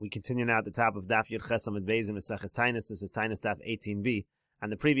We continue now at the top of Daf Yud Ches Amud Beis in Maseches Tainus. This is Tainus Daf 18b.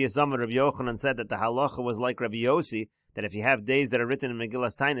 On the previous Zomar, Rabbi Yochanan said that the halacha was like Rabbi Yossi, that if you have days that are written in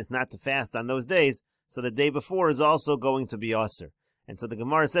Megillas Tainus, not to fast on those days, so the day before is also going to be Aser. And so the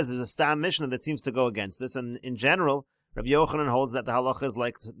Gemara says there's a Stam Mishnah that seems to go against this, and in general, Rabbi Yochanan holds that the halacha is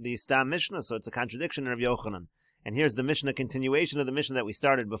like the Stam Mishnah, so it's a contradiction in Rabbi Yochanan. And here's the Mishnah continuation of the Mishnah that we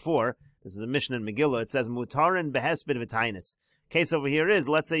started before. This is a Mishnah in Megillah. It says, Mutarin behesped v'tainus. Case over here is,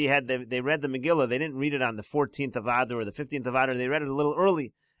 let's say they read the Megillah, they didn't read it on the 14th of Adar or the 15th of Adar, they read it a little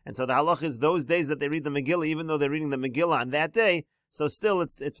early. And so the halach is those days that they read the Megillah, even though they're reading the Megillah on that day, so still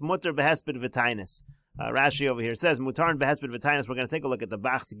it's mutar behesped v'tainus. Rashi over here says, Mutarin behesped v'tainus. We're going to take a look at the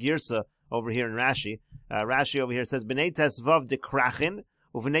Bach's Girsa over here in Rashi. Rashi over here says, B'nei tesvav dekrachin,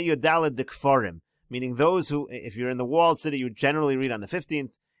 uv'nei yodalad dekforim. Meaning those who, if you're in the walled city, you generally read on the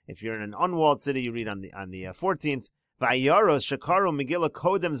 15th. If you're in an unwalled city, you read on the 14th. Vayaros shakaru Megillah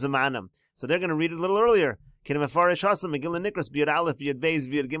kodem zamanam. So they're going to read it a little earlier. Kinam afarish hasam Megillah nikras b'yod aleph b'yod beis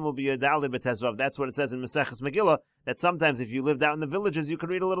b'yod gimel b'yod daled b'tesvav. That's what it says in Maseches Megillah. That sometimes if you lived out in the villages, you could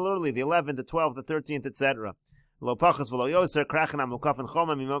read a little early, the 11th, the 12th, the 13th, etc. Lo pachas v'lo yoser krachan amukafin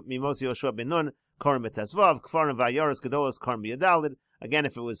choma mimos Yoshua ben Nun korim b'tesvav kfarim vayaros gedolos korim b'yod daled. Again,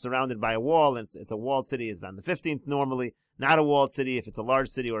 if it was surrounded by a wall, and it's a walled city, it's on the 15th normally. Not a walled city, if it's a large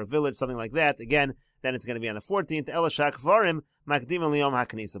city or a village, something like that, again, then it's going to be on the 14th. Elashak varim makdim liyom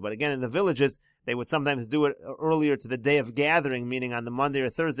haknisa. But again, in the villages, they would sometimes do it earlier to the day of gathering, meaning on the Monday or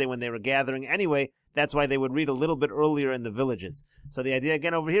Thursday when they were gathering anyway. That's why they would read a little bit earlier in the villages. So the idea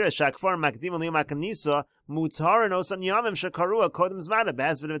again over here is shakvar makdim liyom haknisa mutar osan yamim shakarua kodem zmana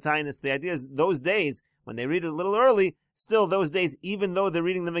b'hasvid v'tainus. The idea is those days when they read it a little early. Still, those days, even though they're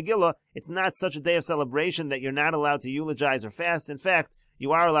reading the Megillah, it's not such a day of celebration that you're not allowed to eulogize or fast. In fact,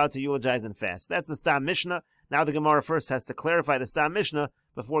 you are allowed to eulogize and fast. That's the Stam Mishnah. Now the Gemara first has to clarify the Stam Mishnah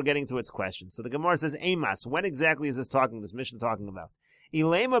before getting to its question. So the Gemara says, Eimas, when exactly is this Mishnah talking about?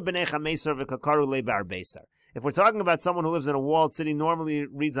 Ilema b'nei chameser v'kakaru le'bar beisar. If we're talking about someone who lives in a walled city, normally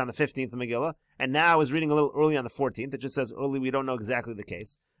reads on the 15th of Megillah, and now is reading a little early on the 14th. It just says early, we don't know exactly the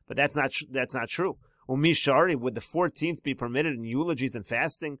case. But that's not true. Umishari, would the 14th be permitted in eulogies and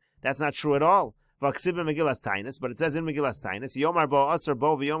fasting? That's not true at all. V'aksiba Megillas Tainus, but it says in Megillas Tainus, Yom Arbo Asar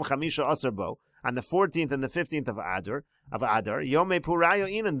Bo v'Yom Chamisha Asar Bo, on the 14th and the 15th of Adar, Yom Purayo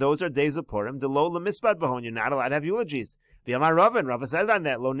Inan, those are days of Purim, the Lo Lemispad Bahon, you're not allowed to have eulogies. V'Yamar Ravan, Rava said on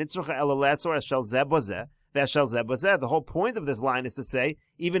that, Lo Nitzrucha Elalesor Eshel Zeh Bozeh, the whole point of this line is to say,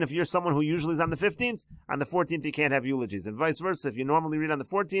 even if you're someone who usually is on the 15th, on the 14th you can't have eulogies. And vice versa, if you normally read on the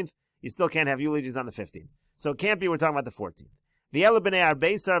 14th, you still can't have eulogies on the 15th. So it can't be we're talking about the 14th.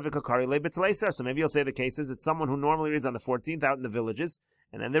 So maybe you'll say the case is it's someone who normally reads on the 14th out in the villages,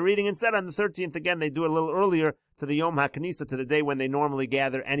 and then they're reading instead on the 13th. Again, they do it a little earlier to the Yom HaKnisa, to the day when they normally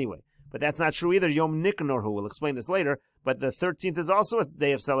gather anyway. But that's not true either. Yom Niknor, who will explain this later, but the 13th is also a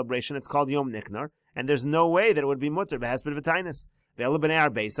day of celebration. It's called Yom Niknor, and there's no way that it would be mutter b'hesped v'tainus.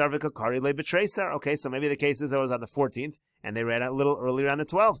 Okay, so maybe the case is it was on the 14th, and they read a little earlier on the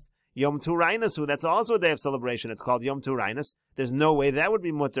 12th. Yom Turainus, that's also a day of celebration. It's called Yom Turainus. There's no way that would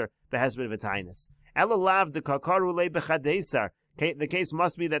be mutter b'hesped v'tainus. Elalav dekakaru le'bechadesar. The case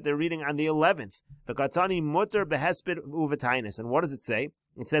must be that they're reading on the 11th. V'katani mutter b'hesped u'v'tainus. And what does it say?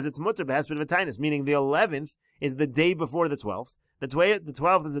 It says it's mutter b'hesped v'tainus, meaning the 11th is the day before the 12th. The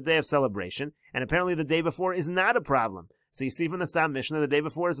 12th is a day of celebration, and apparently the day before is not a problem. So you see from the Stam Mishnah, the day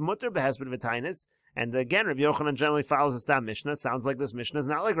before is mutter b'hesped v'tainus. And again, Rabbi Yochanan generally follows the Stam Mishnah. Sounds like this Mishnah is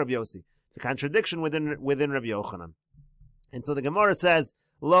not like Rabbi Yossi. It's a contradiction within Rabbi Yochanan. And so the Gemara says,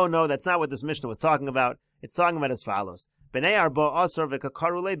 Lo, no, that's not what this Mishnah was talking about. It's talking about as follows. B'nei arba asar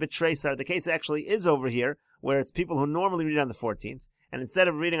v'kakarule b'treisar. The case actually is over here, where it's people who normally read on the 14th, and instead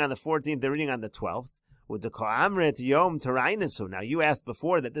of reading on the 14th, they're reading on the 12th. Yom Turainus. Now you asked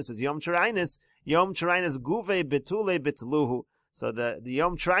before that this is Yom Turainus. Yom Turainus guve betule betluhu. So the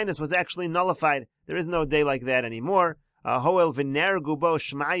Yom Turainus was actually nullified. There is no day like that anymore. Hoel v'ner gubo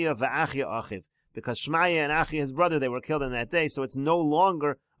Shmaya v'achya achiv. Because Shmaya and Achia, his brother, they were killed on that day, so it's no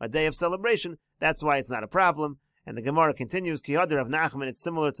longer a day of celebration. That's why it's not a problem. And the Gemara continues, Kihad Rav Nachman, it's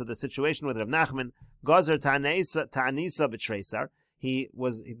similar to the situation with Rav Nachman. Gozer ta'anisa b'treisar. He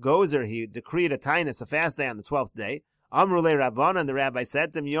decreed a tainus, a fast day on the 12th day. Amrule Rabban, and the rabbi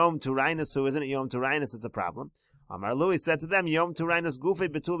said to him, Yom Turainus, who isn't it Yom Turainus, it's a problem. Amar Lui said to them, Yom Turainus gufe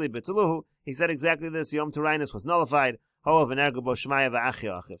betuli betuluhu. He said exactly this, Yom Turainus was nullified. Hoel v'nergubo Shmaya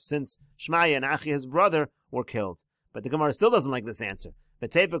v'achia achiv. Since Shmaya and Achia, his brother, were killed. But the Gemara still doesn't like this answer. But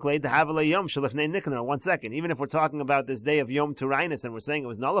typically, the Havale Yom Shalifnei Nikner. 1 second. Even if we're talking about this day of Yom Turainus and we're saying it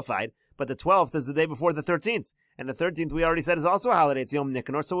was nullified, but the 12th is the day before the 13th. And the 13th, we already said, is also a holiday. It's Yom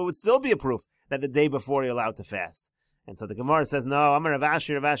Nikanor, so it would still be a proof that the day before you're allowed to fast. And so the Gemara says, no, Amar Rav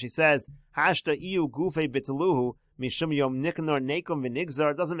Ashi says, Hashta iu gufe biteluhu mishum Yom Nikanor nekum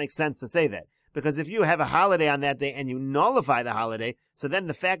v'nigzar. It doesn't make sense to say that. Because if you have a holiday on that day and you nullify the holiday, so then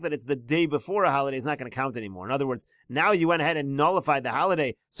the fact that it's the day before a holiday is not going to count anymore. In other words, now you went ahead and nullified the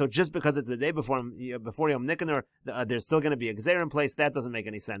holiday, so just because it's the day before Yom Nikanor, there's still going to be a Gzeir in place. That doesn't make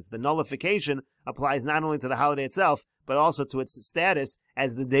any sense. The nullification applies not only to the holiday itself, but also to its status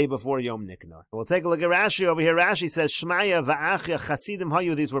as the day before Yom Nikanor. We'll take a look at Rashi over here. Rashi says, Shmaya va'achya chasidim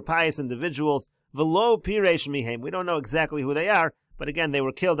hayu. These were pious individuals. V'lo piresh mihem. We don't know exactly who they are, but again, they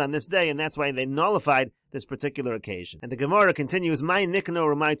were killed on this day, and that's why they nullified this particular occasion. And the Gemara continues, My Nikanor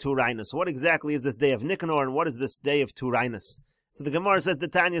or my Turainus. What exactly is this day of Nikanor, and what is this day of Turainus? So the Gemara says, the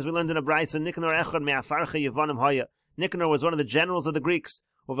Tanya, as we learned in a Brisa, Nikanor echad me'afarcha yevonim haya. Nikanor was one of the generals of the Greeks.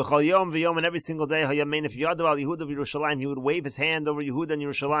 Uvechol yom v'yom, and every single day, haya mein if yadu al Yehuda v'Yerushalayim, he would wave his hand over Yehuda and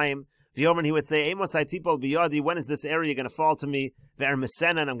Yerushalayim. V'yom, and he would say, Amos haitipol b'yadi, when is this area going to fall to me? Ve'er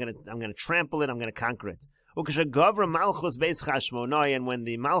mesena, and I'm going to trample it, I'm going to conquer it. And when the Malchus Beis Chashmonai,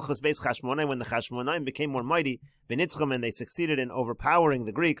 when the Chashmonaim became more mighty, and they succeeded in overpowering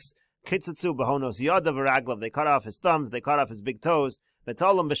the Greeks, Kitzatzu Bahonos Yadav V'Raglav, they cut off his thumbs, they cut off his big toes,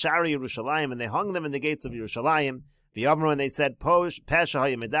 B'Tolam B'Shari Yerushalayim, and they hung them in the gates of Yerushalayim. V'Yamru, and they said, Pesha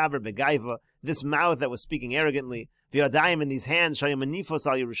Hayamedaber Begaiva, this mouth that was speaking arrogantly, V'Yadayim, and these hands Shayamanifos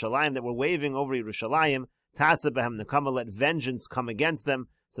al Yerushalayim, that were waving over Yerushalayim, Tasa Behem Nekama, let vengeance come against them.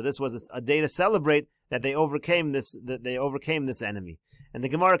 So this was a day to celebrate that they overcame this enemy. And the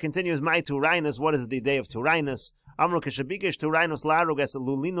Gemara continues, My Turainus, what is the day of Turainus? Amru Keshabikesh Turainus Larugas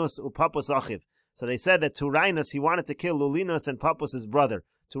Lulinus Upapus Achiv. So they said that Turainus, he wanted to kill Lulinus and Papus, his brother.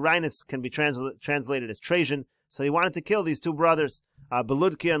 Turainus can be translated as Trajan, so he wanted to kill these two brothers,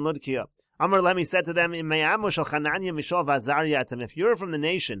 Beludkia and Ludkia. Amr Lemi said to them, If you're from the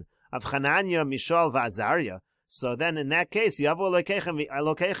nation of Chananya, Mishal, Vazariah, so then in that case, so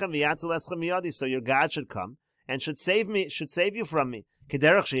your God should come and should save you from me. In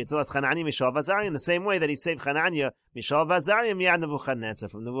the same way that he saved Chananya, Mishal Vazariah, Miyad Nebuchadnezzar,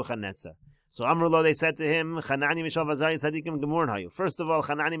 from Nebuchadnezzar. So Amrulo, they said to him, Chananya, Mishal, Vazariah, Tzadikim, Gemurn Hayu. First of all,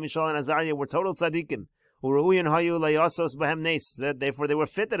 Chananya, Mishal, and Azariah were total Tzadikim. Therefore they were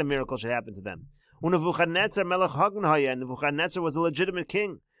fit that a miracle should happen to them. Nebuchadnezzar, Melech Hagun Haya, and Nebuchadnezzar was a legitimate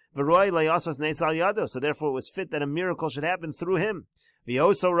king. So therefore it was fit that a miracle should happen through him.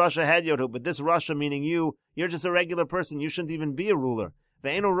 But this Russia, meaning you're just a regular person, you shouldn't even be a ruler.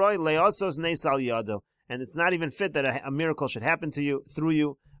 And it's not even fit that a miracle should happen to you, through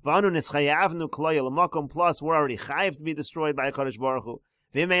you. Plus, we're already chayiv to be destroyed by HaKadosh Baruch Hu.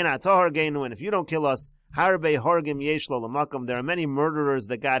 And if you don't kill us, there are many murderers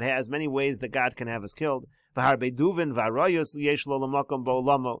that God has, many ways that God can have us killed. There's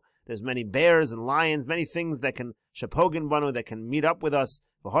many bears and lions, many things that can shapogin banu, that can meet up with us,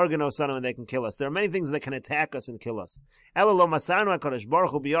 and they can kill us. There are many things that can attack us and kill us.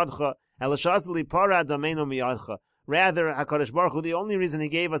 Rather, HaKadosh Baruch Hu, the only reason he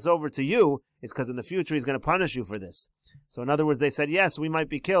gave us over to you is because in the future he's going to punish you for this. So in other words, they said, yes, we might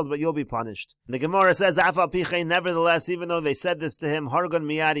be killed, but you'll be punished. And the Gemara says, Afal Piche, nevertheless, even though they said this to him, Hargon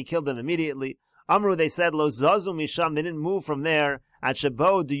Miyad, he killed them immediately. Amru, they said, Lo Zazu Misham, they didn't move from there, at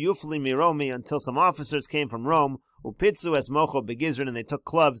Shabo Diyufli Miromi, until some officers came from Rome, Upitzu Es Mocho Begizrin, and they took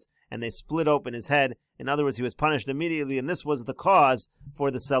clubs and they split open his head. In other words, he was punished immediately, and this was the cause for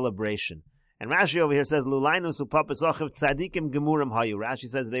the celebration. And Rashi over here says, Lulainus upapis ochiv tzadikim gemurim hayu. Rashi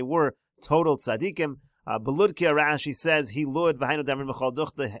says they were total tzadikim. Beludkia, Rashi says, he lud, v'hainu damrin v'chol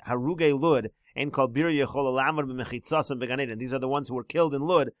duchte, haruge lud, en kol bir yechol alamar b'mechitzasam beganeden. These are the ones who were killed in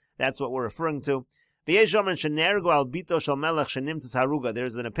Lud. That's what we're referring to. There's an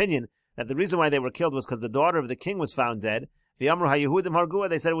opinion that the reason why they were killed was because the daughter of the king was found dead. They said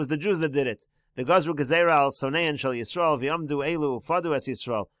it was the Jews that did it.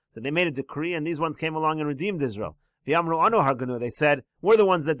 So they made a decree, and these ones came along and redeemed Israel. They said, we're the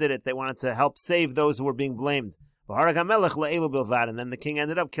ones that did it. They wanted to help save those who were being blamed. And then the king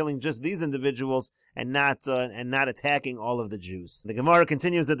ended up killing just these individuals and not attacking all of the Jews. The Gemara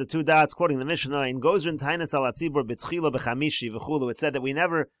continues at the two dots, quoting the Mishnah, in Gozrin Tainas al Atzibur B'Tchila B'Chamishi V'Chulu. It said that we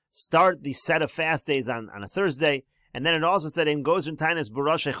never start the set of fast days on a Thursday. And then it also said in Gozrin Tainas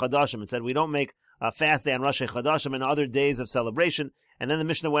B'Rosh Chodashim. It said we don't make a fast day on Rosh Chodashim and other days of celebration. And then the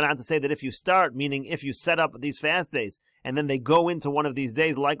Mishnah went on to say that if you start, meaning if you set up these fast days, and then they go into one of these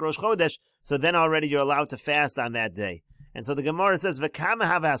days like Rosh Chodesh, so then already you're allowed to fast on that day. And so the Gemara says, V'kama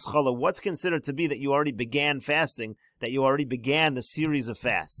hava haschala, what's considered to be that you already began fasting, that you already began the series of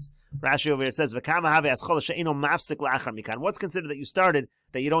fasts? Rashi over here says, what's considered that you started,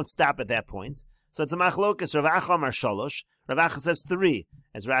 that you don't stop at that point? So it's a machlokas. Rav Acha Amar Shalosh. Rav Acha says 3.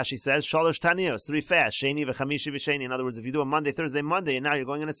 As Rashi says, Shalosh Tanios, 3 fasts. Sheni v'chamishi v'sheni. In other words, if you do a Monday, Thursday, Monday, and now you're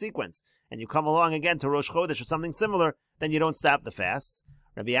going in a sequence, and you come along again to Rosh Chodesh or something similar, then you don't stop the fasts.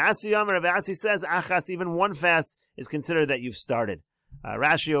 Rabbi Asi says, Achas, even one fast is considered that you've started.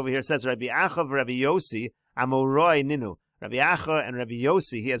 Rashi over here says, Rabbi Acha v'Rabbi Yossi, Amoroi Ninu. Rabbi Acha and Rabbi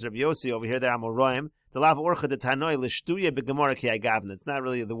Yossi, he has Rabbi Yossi over here, they're Amoroim. It's not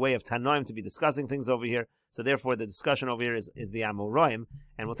really the way of Tanoim to be discussing things over here, so therefore the discussion over here is the Amoroim.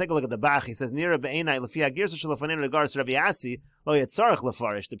 And we'll take a look at the Bach. He says, Nira be'enai lefia girsa shelafanin regards Rabbi Asi, lo yetzarech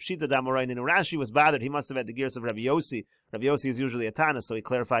lefarish. The pshita d'Amoroim. And Rashi was bothered. He must have had the gears of Rabbi Yossi. Rabbi Yossi is usually a Tana, so he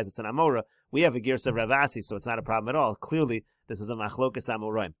clarifies it's an Amora. We have a gears of Rabbi Asi, so it's not a problem at all. Clearly, this is a machlokas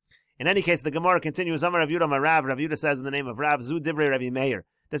Amoroim. In any case, the Gemara continues. Amar Rav Yudah Marav. Rav Yudah says in the name of Rav, Zu Divrei Rabbi Meir.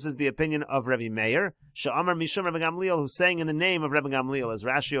 This is the opinion of Rabbi Meir. Sha'amar Mishum Rabbi Gamliel, who's saying in the name of Rabbi Gamliel, as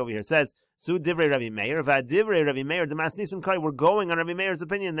Rashi over here says, Zu Divrei Rabbi Meir, Va Divrei Rabbi Meir, Demas Nisim Kai. We're going on Rabbi Meir's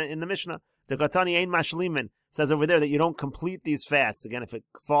opinion in the Mishnah. The Gatani Ein Mashlimin says over there that you don't complete these fasts. Again, if it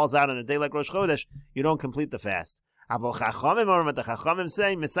falls out on a day like Rosh Chodesh, you don't complete the fast. Avol Chachamim, or what the Chachamim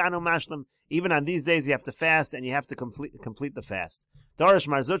say, Misanu Mashlim. Even on these days, you have to fast and you have to complete the fast. Darish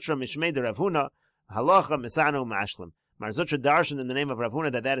Marzutra Mishmei de Rav Huna, Halacha Misanu Mashlim. Marzutra darshan in the name of Rav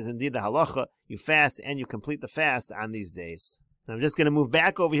Huna that is indeed the halacha. You fast and you complete the fast on these days. And I'm just going to move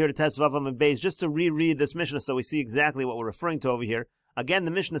back over here to Tesvavam and Beis just to reread this Mishnah so we see exactly what we're referring to over here. Again,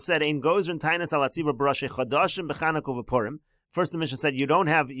 the Mishnah said, Ein gozrin tainas al atzibur b'rosh chodashim b'Chanukah v'Purim. First, the Mishnah said you don't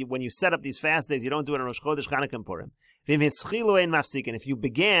have, when you set up these fast days, you don't do it on Rosh Chodesh, Chanukah, and Purim. V'im hischilu ein mafsikin. If you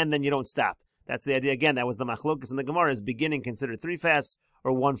began, then you don't stop. That's the idea. Again, that was the machlokas in the Gemara. Is beginning considered 3 fasts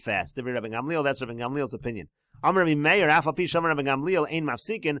or 1 fast? Rabbi Gamliel, that's Rabbi Gamliel's opinion. Amar Rabbi Meir, Afal Pi Shamar Rabbi Gamliel, Ein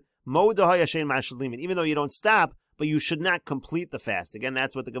Mafsikin, Mo Dahoya Shein Mashlimin. Even though you don't stop, but you should not complete the fast. Again,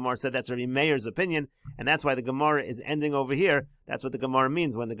 that's what the Gemara said. That's Rabbi Meir's opinion, and that's why the Gemara is ending over here. That's what the Gemara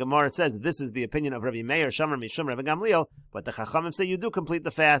means when the Gemara says this is the opinion of Rabbi Meir, Shamar Mishum Rabbi Gamliel, but the Chachamim say you do complete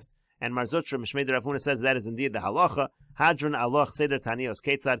the fast. And Marzutra Mishmei de Rav Huna says that is indeed the halacha. Hadron Aloch Seder Tanios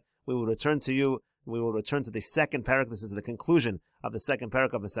Ketzad. We will return to you. We will return to the second parak. This is the conclusion of the second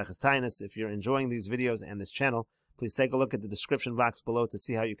parak of Maseches Taanis. If you're enjoying these videos and this channel, please take a look at the description box below to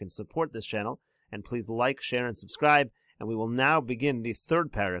see how you can support this channel. And please like, share, and subscribe. And we will now begin the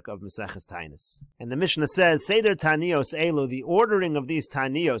third parak of Maseches Taanis. And the Mishnah says, Seder Tanios Elu, the ordering of these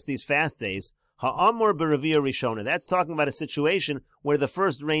Tanios, these fast days, Ha'amor b'Ravia Rishona. That's talking about a situation where the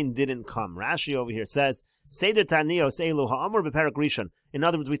first rain didn't come. Rashi over here says, Seder Tanios Elu Ha'amor b'Perak Rishon. In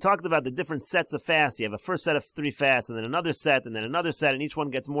other words, we talked about the different sets of fasts. You have a first set of 3 fasts, and then another set, and each one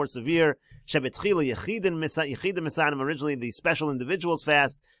gets more severe. Shebetchila Yechidim Misanim, originally the special individuals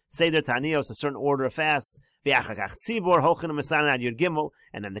fast. Seder Tanios, a certain order of fasts. V'achakach Tzibor Holchin Misanim Ad Yud Gimel,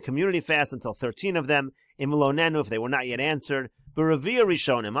 and then the community fast until 13 of them. Imlonenu, if they were not yet answered. B'Ravia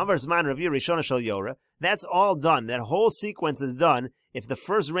Rishonim, Amar Zman Ravia Rishona Shel Yora. That's all done. That whole sequence is done if the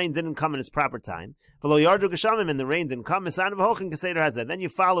first rain didn't come in its proper time. V'lo Yardu Geshamim, and the rain didn't come. Misanim V'Holchin Keseder Hazeh. Then you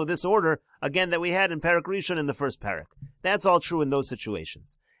follow this order again that we had in Parak Rishon in the first parak. That's all true in those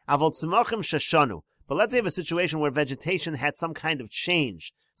situations. Avol Tzmachim Shashanu. But let's say you have a situation where vegetation had some kind of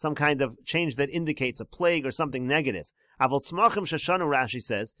change that indicates a plague or something negative. Avol tzmachim shashanu, Rashi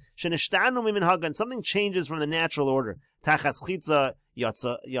says, shenishtanu miminhagan, something changes from the natural order. Tachas chitza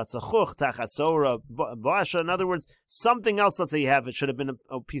yatzachuch, tachas sora ba'asha. In other words, something else. Let's say you have, it should have been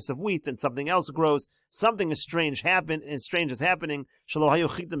a piece of wheat, and something else grows. Something strange is happening. Shelo hayu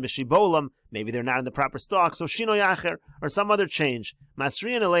chitim b'shibolam. Maybe they're not in the proper stalk. So shino yacher, or some other change.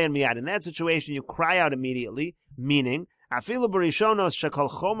 Masriyan alein miyad. In that situation, you cry out immediately, meaning, even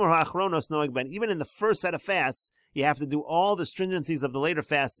in the first set of fasts, you have to do all the stringencies of the later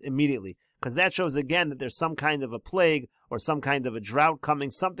fasts immediately, because that shows again that there's some kind of a plague or some kind of a drought coming,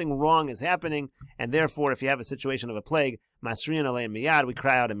 something wrong is happening, and therefore if you have a situation of a plague, masriyan alein miyad, we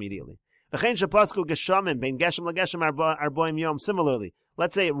cry out immediately. Similarly,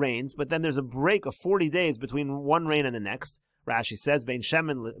 let's say it rains, but then there's a break of 40 days between one rain and the next. Rashi says, Bein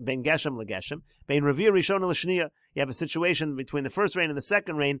geshem legeshem, bein revir rishon l'shniya. You have a situation between the first rain and the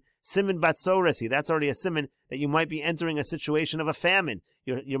second rain. Simin batsoresi. That's already a simin that you might be entering a situation of a famine.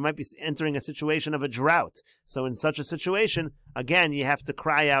 You might be entering a situation of a drought. So in such a situation, again, you have to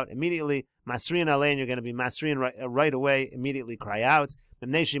cry out immediately. Masriyan alein, you're going to be masriyan right away. Immediately cry out.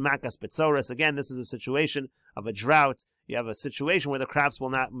 Memneshi makas betzores. Again, this is a situation of a drought. You have a situation where the crops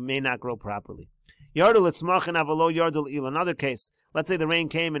may not grow properly. Yardul etzmachin avalo yardul il. Another case, Let's say the rain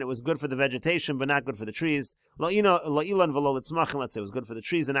came and it was good for the vegetation, but not good for the trees. La'ilan v'lo litzmachin, let's say it was good for the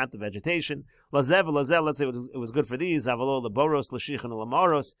trees and not the vegetation. Lazev v'lazel, let's say it was good for these. Avalo l'boros, l'shichin,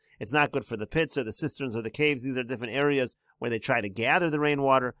 l'amaros. It's not good for the pits or the cisterns or the caves. These are different areas where they try to gather the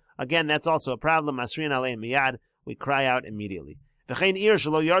rainwater. Again, that's also a problem. Masriyan alei miyad, we cry out immediately. Let's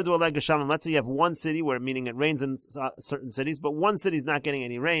say you have one city where, meaning it rains in certain cities, but one city is not getting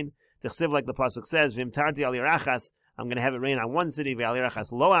any rain. Like the pasuk says, "V'imtarti al yirachas," I'm going to have it rain on one city, ve'al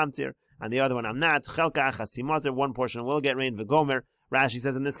yirachas lo amtir, and the other one I'm not. Chelka achas timater, one portion will get rain. V'gomer, Rashi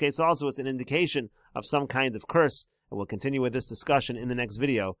says in this case also it's an indication of some kind of curse. And we'll continue with this discussion in the next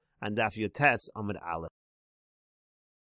video on Daf Yotes Amud Aleph.